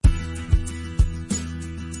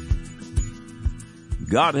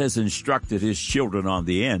God has instructed His children on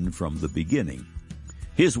the end from the beginning.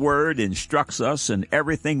 His Word instructs us in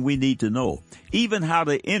everything we need to know, even how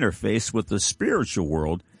to interface with the spiritual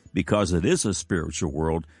world, because it is a spiritual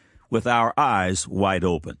world, with our eyes wide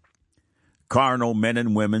open. Carnal men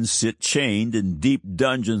and women sit chained in deep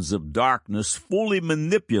dungeons of darkness, fully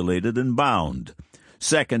manipulated and bound.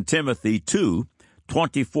 2 Timothy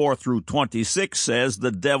 2:24 through 26 says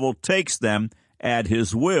the devil takes them at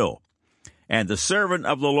his will. And the servant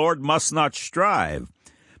of the Lord must not strive,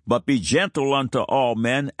 but be gentle unto all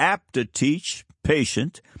men, apt to teach,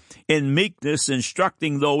 patient, in meekness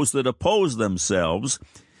instructing those that oppose themselves,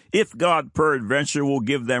 if God peradventure will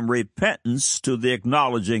give them repentance to the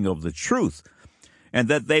acknowledging of the truth, and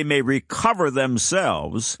that they may recover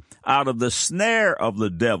themselves out of the snare of the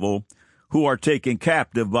devil, who are taken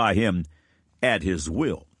captive by him at his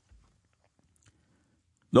will.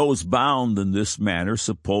 Those bound in this manner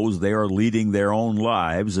suppose they are leading their own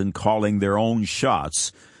lives and calling their own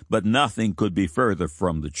shots, but nothing could be further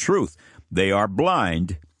from the truth. They are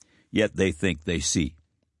blind, yet they think they see.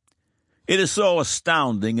 It is so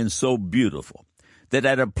astounding and so beautiful that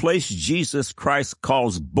at a place Jesus Christ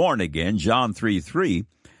calls born again, John 3:3,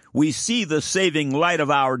 we see the saving light of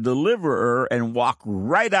our deliverer and walk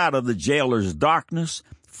right out of the jailer's darkness,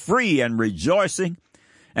 free and rejoicing,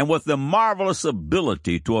 and with the marvelous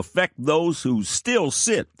ability to affect those who still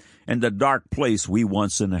sit in the dark place we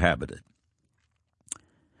once inhabited.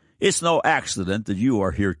 It's no accident that you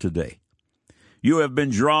are here today. You have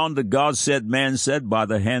been drawn to God Said, Man Said by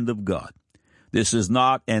the hand of God. This is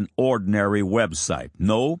not an ordinary website.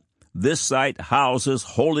 No, this site houses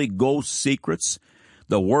Holy Ghost secrets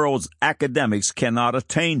the world's academics cannot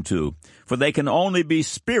attain to, for they can only be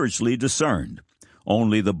spiritually discerned.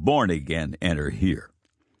 Only the born-again enter here.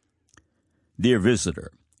 Dear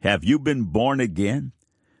visitor, have you been born again?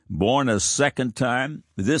 Born a second time,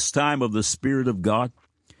 this time of the Spirit of God?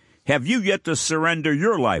 Have you yet to surrender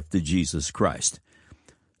your life to Jesus Christ?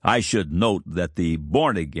 I should note that the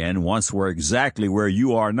born-again once were exactly where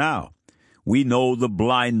you are now. We know the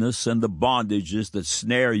blindness and the bondages that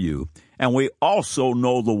snare you, and we also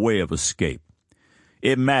know the way of escape.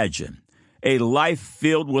 Imagine a life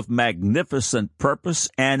filled with magnificent purpose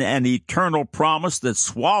and an eternal promise that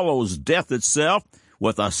swallows death itself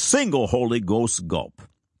with a single Holy Ghost gulp.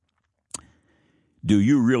 Do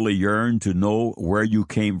you really yearn to know where you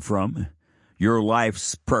came from, your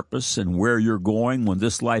life's purpose, and where you're going when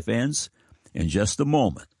this life ends? In just a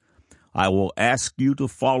moment, I will ask you to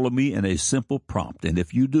follow me in a simple prompt, and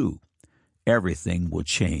if you do, everything will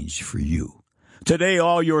change for you. Today,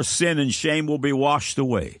 all your sin and shame will be washed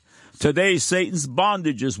away. Today, Satan's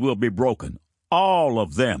bondages will be broken, all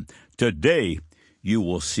of them. Today, you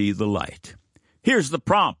will see the light. Here's the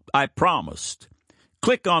prompt I promised.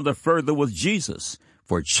 Click on the Further with Jesus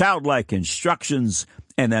for childlike instructions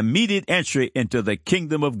and immediate entry into the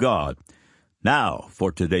kingdom of God. Now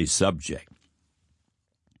for today's subject.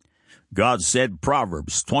 God said,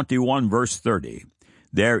 Proverbs 21, verse 30,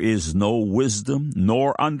 there is no wisdom,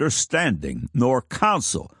 nor understanding, nor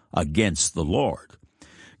counsel against the Lord.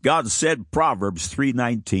 God said, Proverbs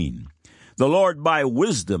 3:19, the Lord by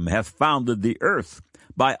wisdom hath founded the earth,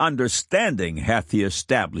 by understanding hath he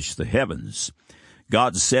established the heavens.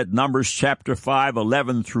 God said, Numbers chapter 5,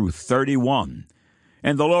 11 through 31,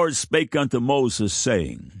 and the Lord spake unto Moses,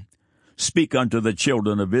 saying, Speak unto the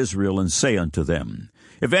children of Israel, and say unto them,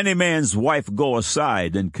 If any man's wife go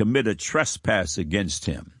aside and commit a trespass against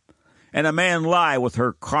him, and a man lie with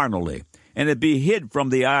her carnally, and it be hid from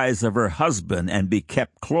the eyes of her husband, and be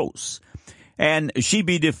kept close, and she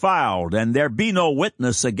be defiled, and there be no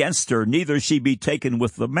witness against her, neither she be taken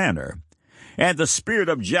with the manner, and the spirit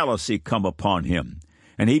of jealousy come upon him,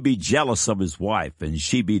 and he be jealous of his wife, and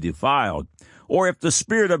she be defiled, or if the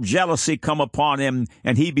spirit of jealousy come upon him,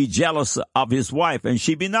 and he be jealous of his wife, and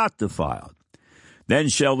she be not defiled, then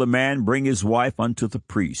shall the man bring his wife unto the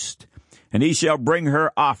priest, and he shall bring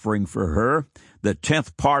her offering for her, the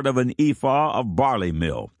 10th part of an ephah of barley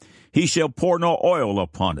meal. He shall pour no oil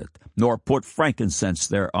upon it, nor put frankincense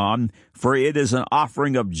thereon, for it is an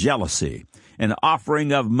offering of jealousy, an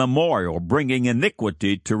offering of memorial, bringing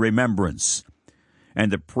iniquity to remembrance.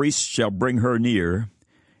 And the priest shall bring her near,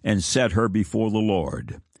 and set her before the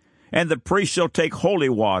Lord. And the priest shall take holy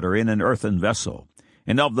water in an earthen vessel,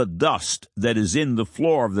 and of the dust that is in the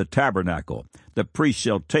floor of the tabernacle, the priest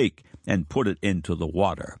shall take and put it into the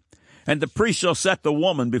water. And the priest shall set the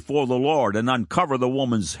woman before the Lord, and uncover the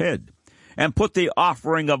woman's head, and put the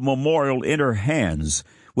offering of memorial in her hands,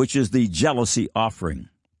 which is the jealousy offering.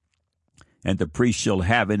 And the priest shall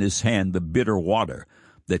have in his hand the bitter water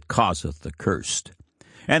that causeth the curse.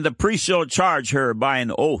 And the priest shall charge her by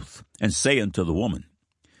an oath, and say unto the woman,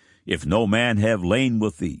 If no man have lain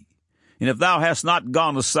with thee, and if thou hast not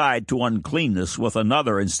gone aside to uncleanness with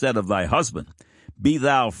another instead of thy husband, be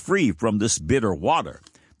thou free from this bitter water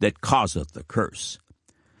that causeth the curse.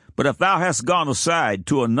 But if thou hast gone aside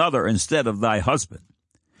to another instead of thy husband,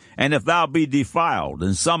 and if thou be defiled,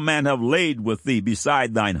 and some man have laid with thee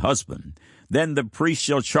beside thine husband, then the priest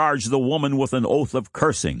shall charge the woman with an oath of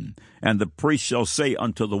cursing, and the priest shall say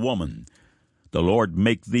unto the woman, The Lord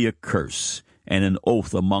make thee a curse, and an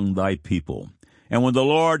oath among thy people. And when the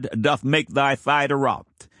Lord doth make thy thigh to rot,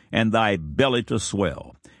 and thy belly to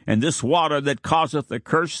swell, and this water that causeth the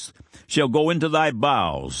curse shall go into thy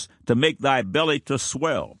bowels, to make thy belly to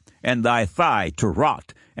swell, and thy thigh to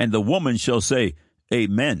rot, and the woman shall say,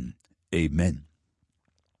 Amen, Amen.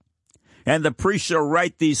 And the priest shall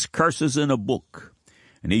write these curses in a book,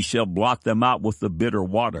 and he shall blot them out with the bitter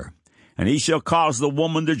water. And he shall cause the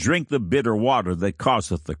woman to drink the bitter water that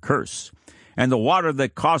causeth the curse. And the water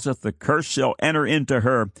that causeth the curse shall enter into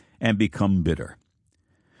her and become bitter.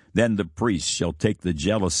 Then the priest shall take the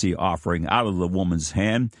jealousy offering out of the woman's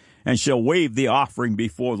hand, and shall wave the offering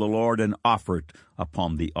before the Lord, and offer it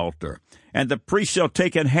upon the altar. And the priest shall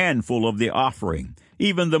take an handful of the offering,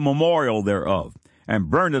 even the memorial thereof, and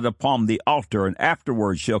burn it upon the altar, and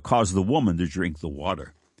afterwards shall cause the woman to drink the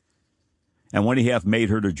water. And when he hath made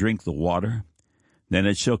her to drink the water, then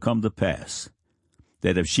it shall come to pass,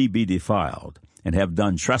 that if she be defiled, and have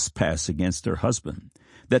done trespass against her husband,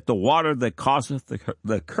 that the water that causeth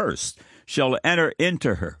the curse shall enter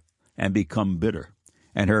into her, and become bitter,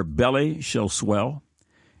 and her belly shall swell,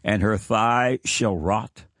 and her thigh shall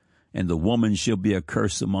rot, and the woman shall be a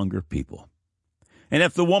curse among her people. And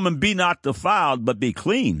if the woman be not defiled, but be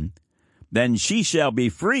clean, then she shall be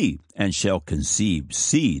free, and shall conceive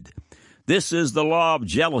seed. This is the law of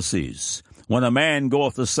jealousies, when a man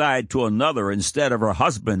goeth aside to another instead of her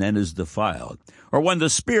husband, and is defiled, or when the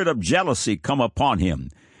spirit of jealousy come upon him,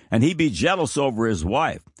 and he be jealous over his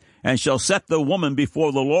wife, and shall set the woman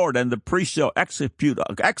before the Lord, and the priest shall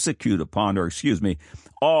execute upon her,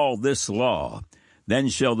 all this law. Then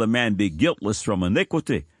shall the man be guiltless from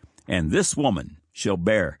iniquity, and this woman shall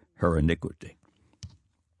bear her iniquity.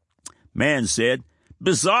 Man said,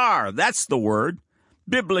 Bizarre, that's the word.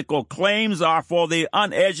 Biblical claims are for the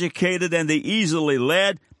uneducated and the easily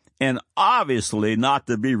led, and obviously not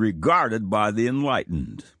to be regarded by the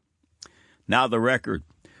enlightened. Now the record.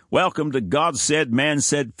 Welcome to God Said, Man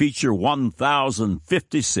Said feature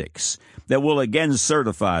 1056 that will again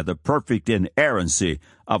certify the perfect inerrancy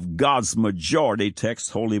of God's majority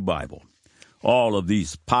text Holy Bible. All of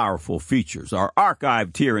these powerful features are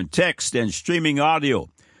archived here in text and streaming audio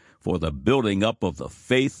for the building up of the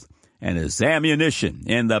faith and as ammunition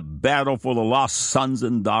in the battle for the lost sons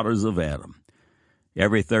and daughters of Adam.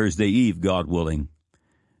 Every Thursday eve, God willing,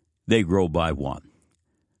 they grow by one.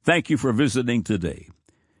 Thank you for visiting today.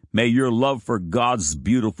 May your love for God's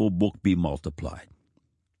beautiful book be multiplied.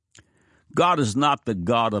 God is not the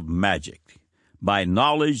God of magic. By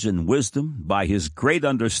knowledge and wisdom, by his great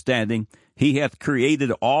understanding, he hath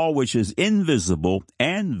created all which is invisible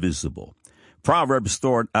and visible. Proverbs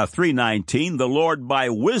 3:19, The Lord by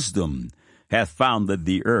wisdom hath founded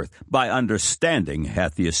the earth. By understanding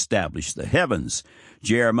hath he established the heavens.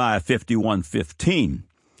 Jeremiah 51:15,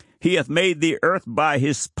 He hath made the earth by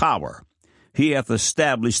his power. He hath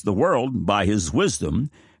established the world by his wisdom,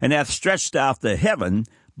 and hath stretched out the heaven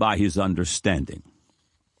by his understanding.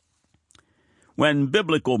 When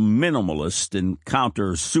biblical minimalists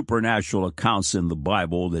encounter supernatural accounts in the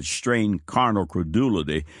Bible that strain carnal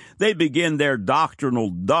credulity, they begin their doctrinal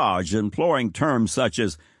dodge employing terms such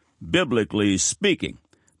as biblically speaking,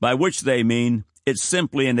 by which they mean it's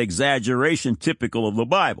simply an exaggeration typical of the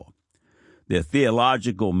Bible. The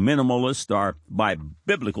theological minimalists are, by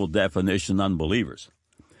biblical definition, unbelievers.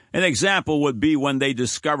 An example would be when they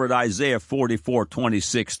discovered Isaiah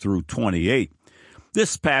 44:26 through 28.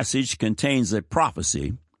 This passage contains a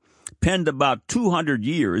prophecy penned about 200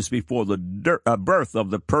 years before the birth of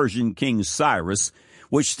the Persian king Cyrus,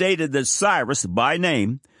 which stated that Cyrus, by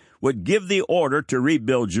name, would give the order to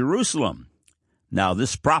rebuild Jerusalem. Now,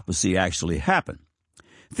 this prophecy actually happened.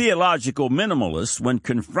 Theological minimalists, when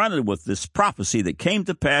confronted with this prophecy that came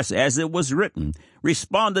to pass as it was written,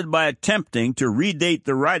 responded by attempting to redate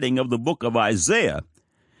the writing of the book of Isaiah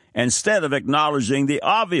instead of acknowledging the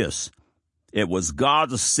obvious. It was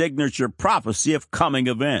God's signature prophecy of coming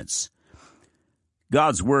events.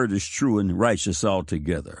 God's word is true and righteous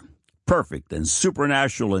altogether, perfect and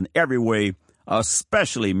supernatural in every way,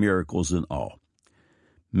 especially miracles and all.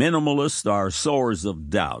 Minimalists are sowers of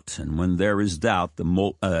doubt, and when there is doubt, the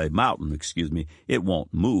mountain, it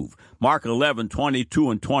won't move. Mark 11:22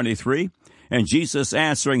 and 23, and Jesus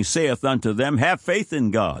answering saith unto them, Have faith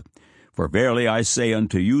in God. For verily I say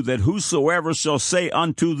unto you, that whosoever shall say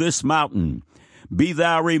unto this mountain, Be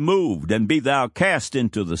thou removed, and be thou cast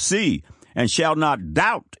into the sea, and shall not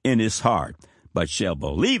doubt in his heart, but shall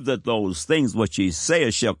believe that those things which he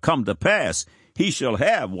saith shall come to pass, he shall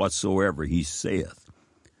have whatsoever he saith.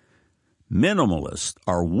 Minimalists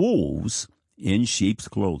are wolves in sheep's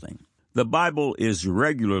clothing. The Bible is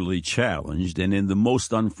regularly challenged, and in the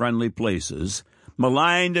most unfriendly places,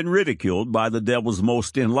 maligned and ridiculed by the devil's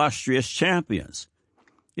most illustrious champions.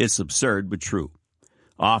 It's absurd but true.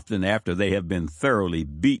 Often after they have been thoroughly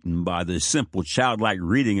beaten by the simple childlike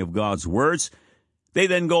reading of God's words, they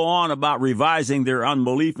then go on about revising their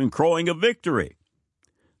unbelief and crowing a victory.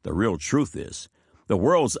 The real truth is, the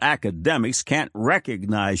world's academics can't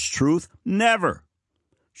recognize truth, never.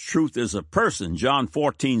 Truth is a person. John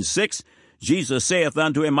 14:6, Jesus saith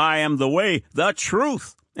unto him, I am the way, the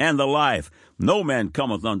truth, and the life. No man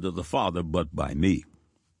cometh unto the Father but by me.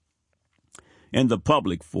 In the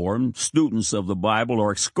public forum, students of the Bible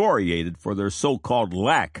are excoriated for their so-called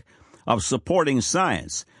lack of supporting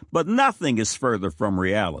science, but nothing is further from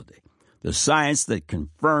reality. The science that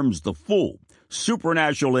confirms the full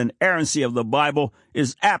supernatural inerrancy of the Bible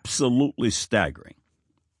is absolutely staggering.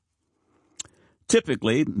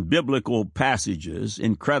 Typically, biblical passages,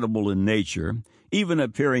 incredible in nature, even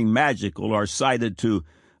appearing magical, are cited to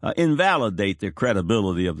invalidate the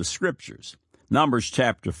credibility of the Scriptures. Numbers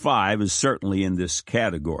chapter 5 is certainly in this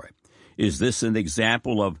category. Is this an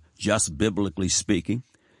example of just biblically speaking?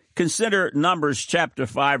 Consider Numbers chapter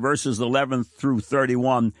 5, verses 11 through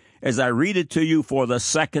 31, as I read it to you for the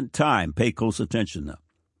second time. Pay close attention now.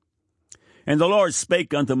 And the Lord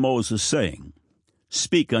spake unto Moses, saying,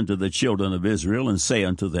 Speak unto the children of Israel, and say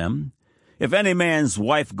unto them, If any man's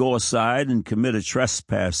wife go aside and commit a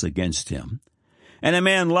trespass against him, and a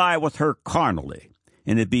man lie with her carnally,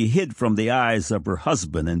 and it be hid from the eyes of her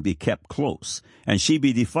husband, and be kept close, and she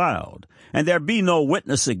be defiled, and there be no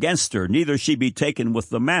witness against her, neither she be taken with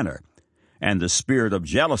the manner, and the spirit of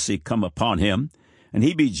jealousy come upon him, and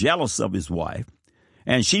he be jealous of his wife,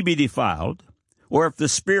 and she be defiled, or if the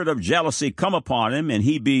spirit of jealousy come upon him, and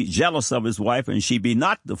he be jealous of his wife, and she be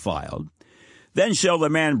not defiled, then shall the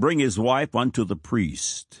man bring his wife unto the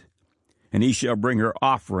priest, and he shall bring her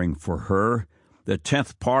offering for her, the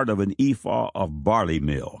 10th part of an ephah of barley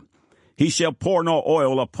meal. He shall pour no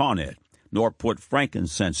oil upon it, nor put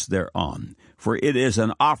frankincense thereon, for it is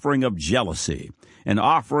an offering of jealousy, an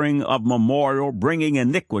offering of memorial, bringing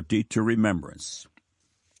iniquity to remembrance.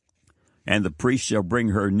 And the priest shall bring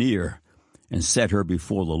her near, and set her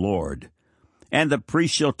before the Lord. And the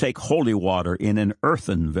priest shall take holy water in an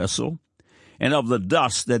earthen vessel, and of the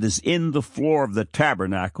dust that is in the floor of the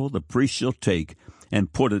tabernacle the priest shall take,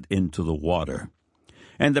 and put it into the water.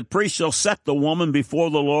 And the priest shall set the woman before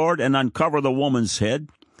the Lord, and uncover the woman's head,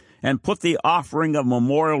 and put the offering of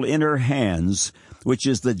memorial in her hands, which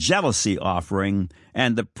is the jealousy offering,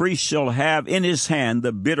 and the priest shall have in his hand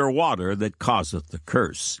the bitter water that causeth the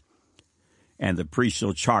curse. And the priest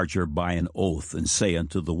shall charge her by an oath, and say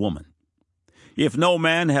unto the woman, If no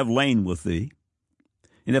man have lain with thee,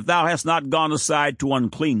 and if thou hast not gone aside to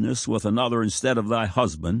uncleanness with another instead of thy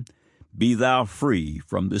husband, be thou free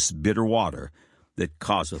from this bitter water that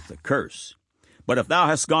causeth the curse. But if thou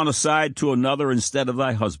hast gone aside to another instead of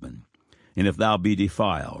thy husband, and if thou be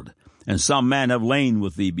defiled, and some man have lain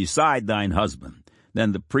with thee beside thine husband,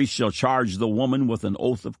 then the priest shall charge the woman with an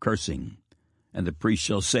oath of cursing. And the priest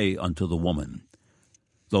shall say unto the woman,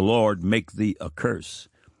 The Lord make thee a curse,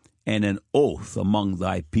 and an oath among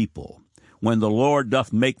thy people, when the Lord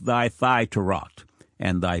doth make thy thigh to rot,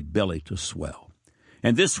 and thy belly to swell.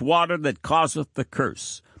 And this water that causeth the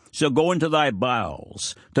curse shall go into thy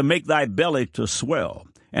bowels, to make thy belly to swell,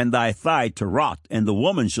 and thy thigh to rot. And the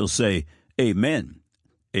woman shall say, Amen,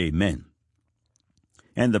 Amen.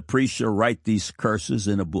 And the priest shall write these curses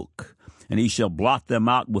in a book, and he shall blot them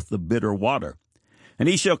out with the bitter water. And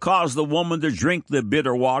he shall cause the woman to drink the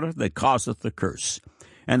bitter water that causeth the curse.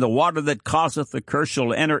 And the water that causeth the curse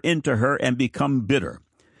shall enter into her and become bitter.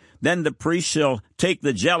 Then the priest shall take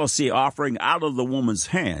the jealousy offering out of the woman's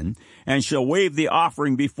hand, and shall wave the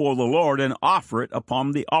offering before the Lord, and offer it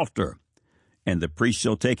upon the altar. And the priest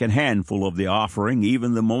shall take a handful of the offering,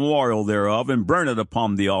 even the memorial thereof, and burn it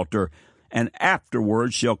upon the altar, and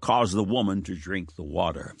afterward shall cause the woman to drink the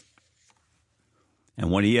water.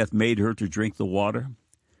 And when he hath made her to drink the water,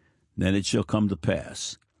 then it shall come to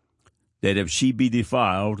pass, that if she be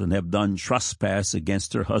defiled, and have done trespass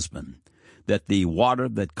against her husband, that the water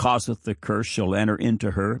that causeth the curse shall enter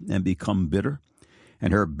into her and become bitter,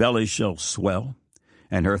 and her belly shall swell,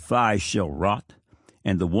 and her thighs shall rot,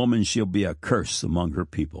 and the woman shall be a curse among her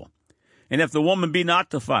people. And if the woman be not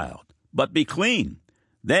defiled, but be clean,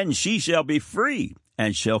 then she shall be free,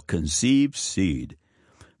 and shall conceive seed.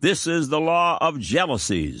 This is the law of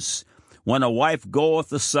jealousies. When a wife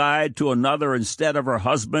goeth aside to another instead of her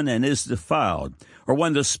husband, and is defiled, or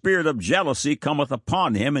when the spirit of jealousy cometh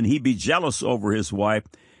upon him, and he be jealous over his wife,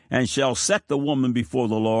 and shall set the woman before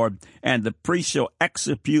the Lord, and the priest shall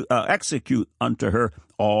execute unto her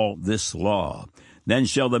all this law. Then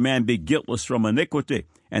shall the man be guiltless from iniquity,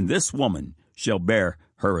 and this woman shall bear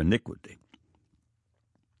her iniquity.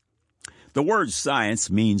 The word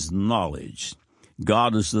science means knowledge.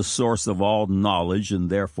 God is the source of all knowledge,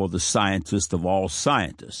 and therefore the scientist of all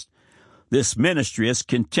scientists. This ministry has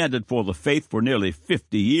contended for the faith for nearly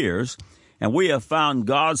 50 years, and we have found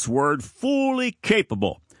God's word fully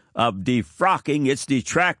capable of defrocking its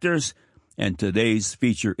detractors, and today's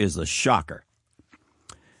feature is a shocker.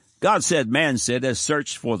 God said, man said, has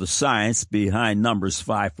searched for the science behind Numbers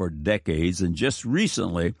 5 for decades, and just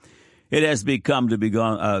recently it has begun to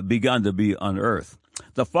be unearthed.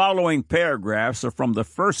 The following paragraphs are from the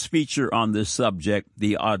first feature on this subject,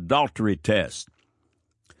 the adultery test.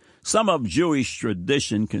 Some of Jewish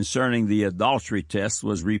tradition concerning the adultery test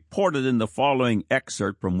was reported in the following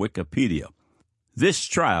excerpt from Wikipedia. This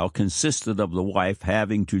trial consisted of the wife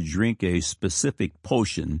having to drink a specific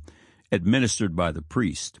potion administered by the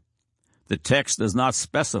priest. The text does not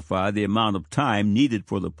specify the amount of time needed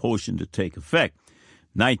for the potion to take effect.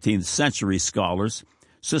 19th century scholars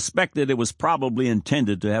suspected it was probably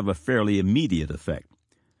intended to have a fairly immediate effect.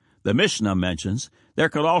 The Mishnah mentions there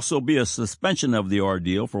could also be a suspension of the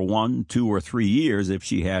ordeal for 1, 2, or 3 years if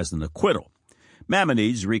she has an acquittal.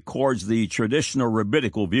 Maimonides records the traditional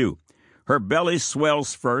rabbinical view. Her belly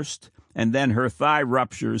swells first, and then her thigh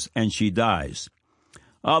ruptures, and she dies.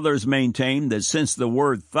 Others maintain that since the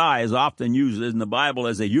word thigh is often used in the Bible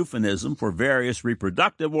as a euphemism for various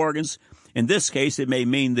reproductive organs, in this case it may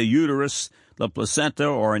mean the uterus, the placenta,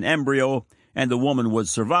 or an embryo, and the woman would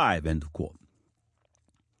survive, end of quote.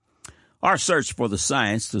 Our search for the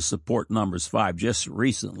science to support Numbers 5 just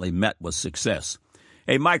recently met with success.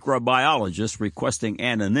 A microbiologist requesting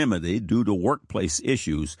anonymity due to workplace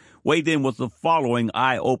issues weighed in with the following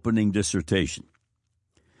eye-opening dissertation.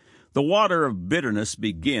 The water of bitterness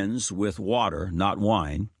begins with water, not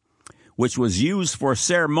wine, which was used for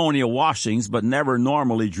ceremonial washings but never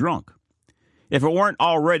normally drunk. If it weren't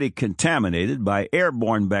already contaminated by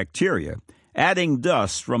airborne bacteria, adding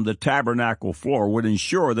dust from the tabernacle floor would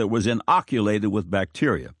ensure that it was inoculated with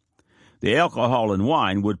bacteria. The alcohol in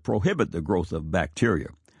wine would prohibit the growth of bacteria.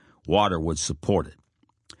 Water would support it.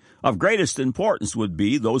 Of greatest importance would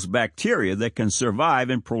be those bacteria that can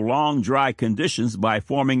survive in prolonged dry conditions by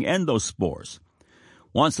forming endospores.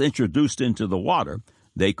 Once introduced into the water,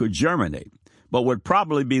 they could germinate, but would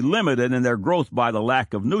probably be limited in their growth by the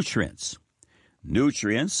lack of nutrients.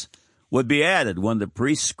 Nutrients would be added when the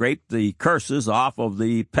priest scraped the curses off of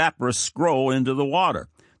the papyrus scroll into the water.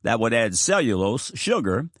 That would add cellulose,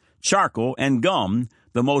 sugar, charcoal, and gum,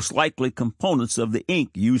 the most likely components of the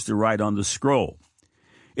ink used to write on the scroll.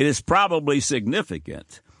 It is probably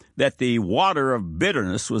significant that the water of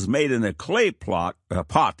bitterness was made in a clay pot,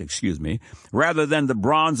 rather than the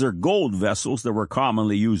bronze or gold vessels that were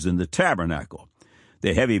commonly used in the tabernacle.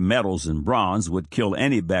 The heavy metals in bronze would kill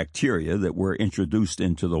any bacteria that were introduced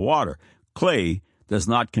into the water. Clay does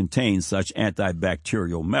not contain such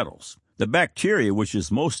antibacterial metals. The bacteria which is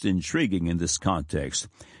most intriguing in this context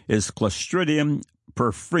is Clostridium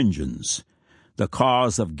perfringens, the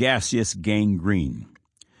cause of gaseous gangrene.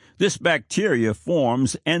 This bacteria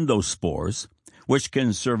forms endospores, which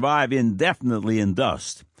can survive indefinitely in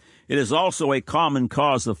dust. It is also a common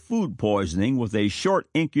cause of food poisoning with a short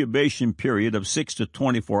incubation period of 6 to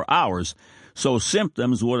 24 hours, so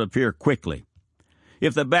symptoms would appear quickly.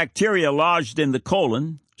 If the bacteria lodged in the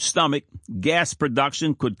colon, stomach, gas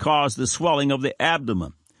production could cause the swelling of the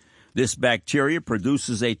abdomen. This bacteria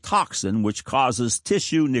produces a toxin which causes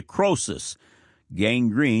tissue necrosis.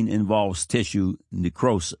 Gangrene involves tissue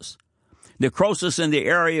necrosis. Necrosis in the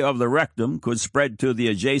area of the rectum could spread to the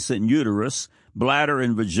adjacent uterus, bladder,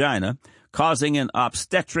 and vagina, causing an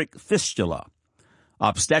obstetric fistula.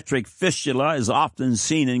 Obstetric fistula is often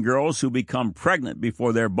seen in girls who become pregnant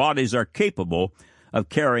before their bodies are capable of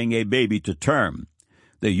carrying a baby to term.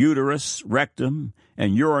 The uterus, rectum,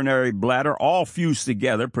 and urinary bladder all fuse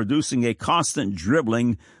together, producing a constant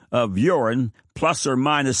dribbling of urine plus or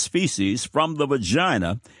minus feces from the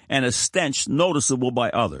vagina and a stench noticeable by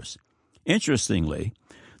others. Interestingly,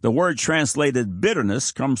 The word translated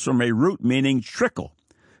bitterness comes from a root meaning trickle.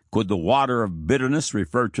 Could the water of bitterness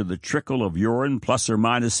refer to the trickle of urine plus or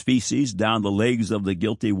minus feces down the legs of the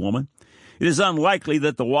guilty woman? It is unlikely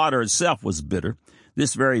that the water itself was bitter.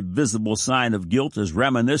 This very visible sign of guilt is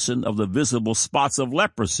reminiscent of the visible spots of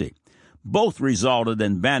leprosy. Both resulted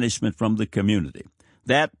in banishment from the community.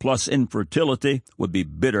 That plus infertility would be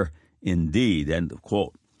bitter indeed. End of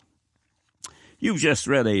quote. You've just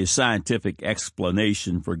read a scientific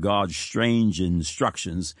explanation for God's strange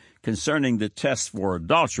instructions concerning the test for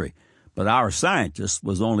adultery, but our scientist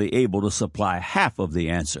was only able to supply half of the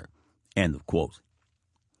answer. End of quote.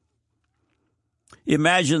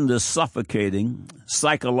 Imagine the suffocating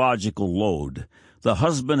psychological load the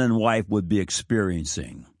husband and wife would be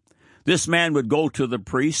experiencing. This man would go to the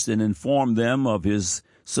priest and inform them of his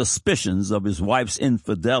suspicions of his wife's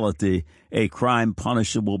infidelity, a crime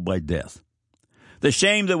punishable by death. The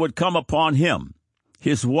shame that would come upon him,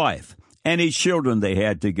 his wife, any children they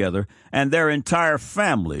had together, and their entire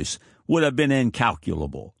families would have been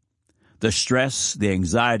incalculable. The stress, the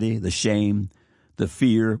anxiety, the shame, the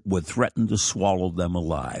fear would threaten to swallow them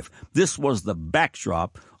alive. This was the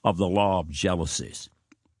backdrop of the law of jealousies.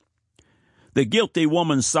 The guilty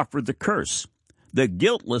woman suffered the curse. The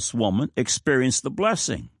guiltless woman experienced the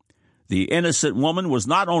blessing. The innocent woman was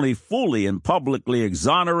not only fully and publicly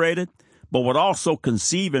exonerated, but would also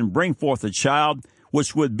conceive and bring forth a child,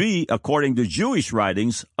 which would be, according to Jewish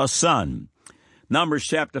writings, a son. Numbers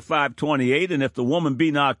chapter 5:28, and if the woman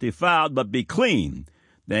be not defiled, but be clean,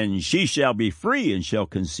 then she shall be free and shall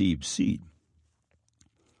conceive seed.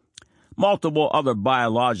 Multiple other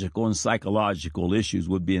biological and psychological issues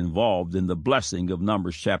would be involved in the blessing of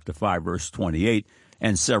Numbers chapter 5, verse 28,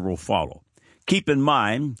 and several follow. Keep in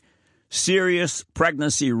mind, serious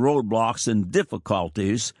pregnancy roadblocks and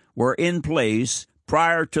difficulties were in place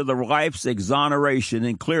prior to the wife's exoneration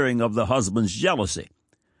and clearing of the husband's jealousy.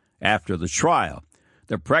 After the trial,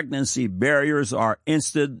 the pregnancy barriers are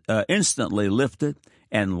instantly lifted,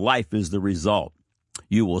 and life is the result.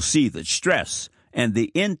 You will see that stress and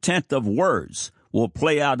the intent of words will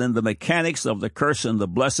play out in the mechanics of the curse and the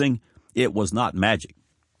blessing. It was not magic.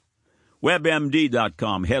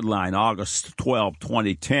 WebMD.com headline, August 12,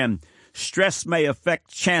 2010, stress may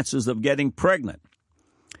affect chances of getting pregnant.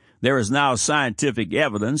 There is now scientific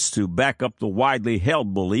evidence to back up the widely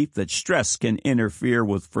held belief that stress can interfere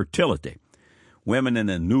with fertility. Women in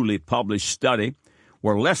a newly published study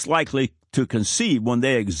were less likely to conceive when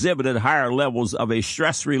they exhibited higher levels of a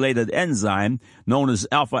stress-related enzyme known as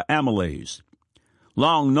alpha amylase.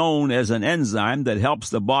 Long known as an enzyme that helps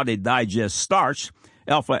the body digest starch,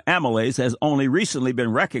 alpha amylase has only recently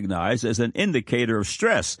been recognized as an indicator of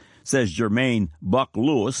stress, says Jermaine Buck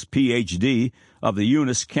Lewis, Ph.D., of the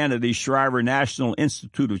Eunice Kennedy Shriver National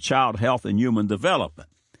Institute of Child Health and Human Development.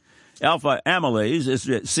 Alpha amylase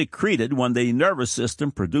is secreted when the nervous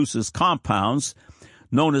system produces compounds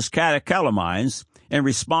known as catecholamines in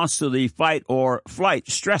response to the fight or flight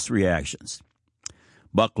stress reactions.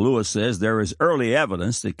 Buck Lewis says there is early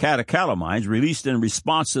evidence that catecholamines released in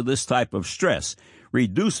response to this type of stress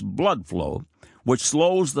reduce blood flow, which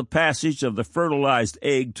slows the passage of the fertilized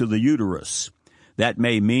egg to the uterus. That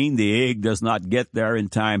may mean the egg does not get there in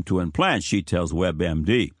time to implant, she tells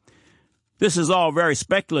WebMD. This is all very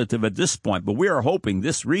speculative at this point, but we are hoping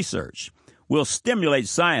this research will stimulate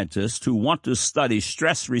scientists who want to study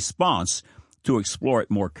stress response to explore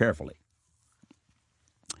it more carefully.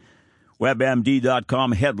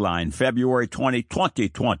 WebMD.com headline, February 20,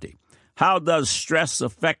 2020. How does stress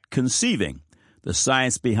affect conceiving? The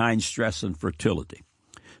science behind stress and fertility.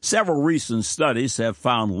 Several recent studies have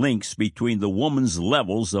found links between the woman's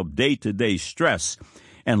levels of day-to-day stress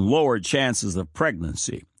and lower chances of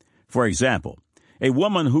pregnancy. For example, a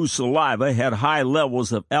woman whose saliva had high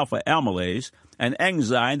levels of alpha amylase, an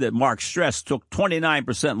enzyme that marks stress, took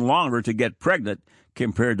 29% longer to get pregnant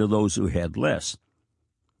compared to those who had less.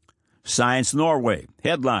 Science Norway,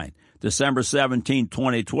 headline, December 17,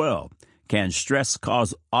 2012. Can stress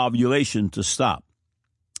cause ovulation to stop?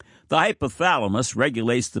 The hypothalamus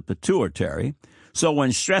regulates the pituitary, so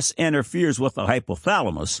when stress interferes with the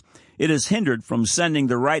hypothalamus, it is hindered from sending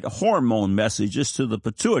the right hormone messages to the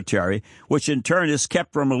pituitary, which in turn is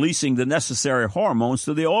kept from releasing the necessary hormones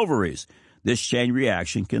to the ovaries. This chain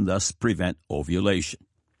reaction can thus prevent ovulation.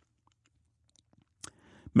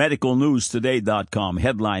 MedicalNewsToday.com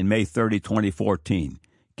headline, May 30, 2014.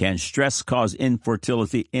 Can stress cause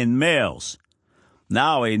infertility in males?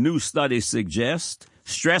 Now, a new study suggests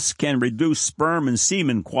stress can reduce sperm and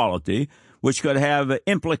semen quality, which could have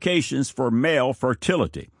implications for male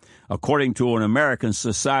fertility. According to an American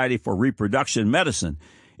Society for Reproduction Medicine,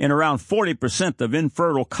 In around 40% of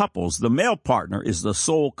infertile couples, the male partner is the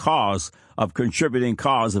sole contributing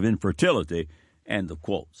cause of infertility, end of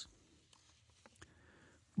quotes.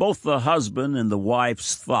 Both the husband and the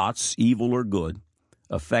wife's thoughts, evil or good,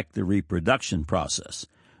 affect the reproduction process.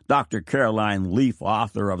 Dr. Caroline Leaf,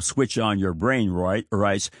 author of Switch On Your Brain,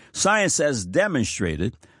 writes, science has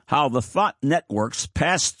demonstrated how the thought networks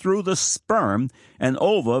pass through the sperm and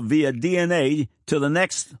ova via DNA to the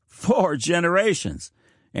next 4 generations.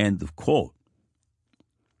 End of quote.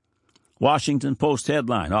 Washington Post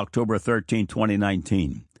headline, October 13,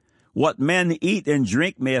 2019. What men eat and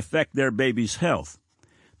drink may affect their baby's health.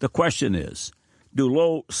 The question is, do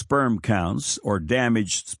low sperm counts or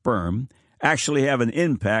damaged sperm actually have an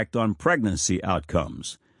impact on pregnancy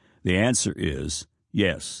outcomes? The answer is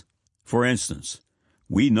yes. For instance,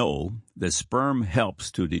 we know that sperm helps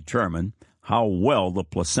to determine how well the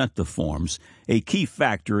placenta forms, a key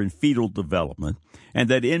factor in fetal development, and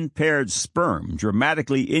that impaired sperm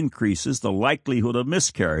dramatically increases the likelihood of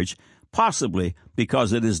miscarriage, possibly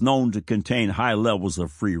because it is known to contain high levels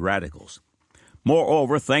of free radicals.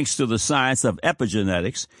 Moreover, thanks to the science of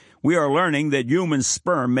epigenetics, we are learning that human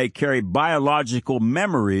sperm may carry biological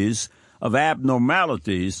memories of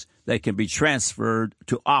abnormalities that can be transferred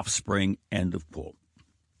to offspring, end of quote.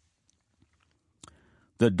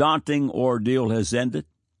 The daunting ordeal has ended.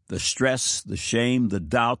 The stress, the shame, the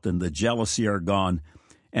doubt, and the jealousy are gone,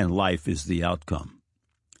 and life is the outcome.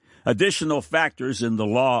 Additional factors in the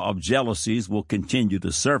law of jealousies will continue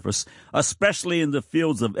to surface, especially in the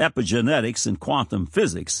fields of epigenetics and quantum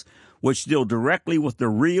physics, which deal directly with the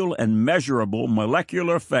real and measurable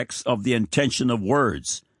molecular effects of the intention of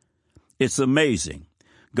words. It's amazing.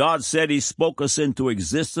 God said He spoke us into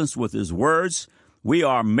existence with His words. We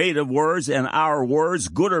are made of words, and our words,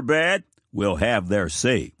 good or bad, will have their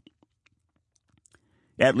say.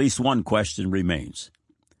 At least one question remains.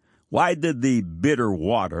 Why did the bitter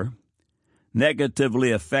water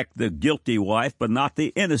negatively affect the guilty wife but not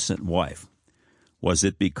the innocent wife? Was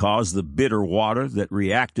it because the bitter water that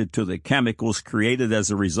reacted to the chemicals created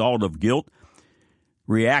as a result of guilt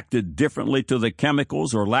reacted differently to the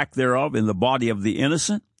chemicals or lack thereof in the body of the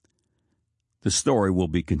innocent? The story will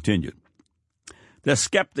be continued. The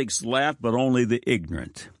skeptics laugh, but only the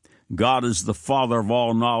ignorant. God is the Father of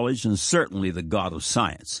all knowledge and certainly the God of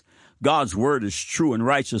science. God's word is true and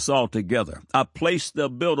righteous altogether, a place to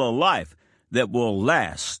build a life that will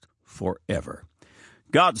last forever.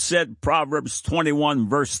 God said, Proverbs 21,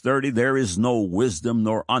 verse 30, there is no wisdom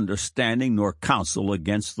nor understanding nor counsel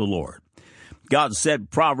against the Lord. God said,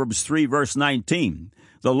 Proverbs 3, verse 19,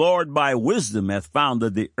 the Lord by wisdom hath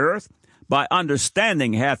founded the earth, by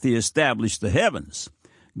understanding hath He established the heavens.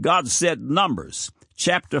 God said, Numbers,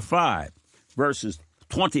 chapter 5, verses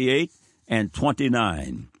 28 and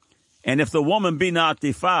 29. And if the woman be not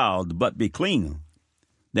defiled, but be clean,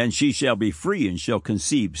 then she shall be free and shall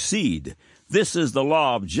conceive seed. This is the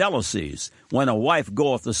law of jealousies, when a wife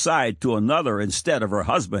goeth aside to another instead of her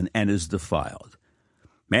husband and is defiled.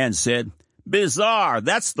 Man said, bizarre,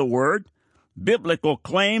 that's the word. Biblical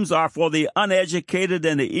claims are for the uneducated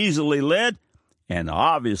and the easily led, and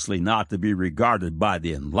obviously not to be regarded by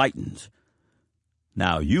the enlightened.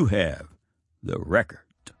 Now you have the record.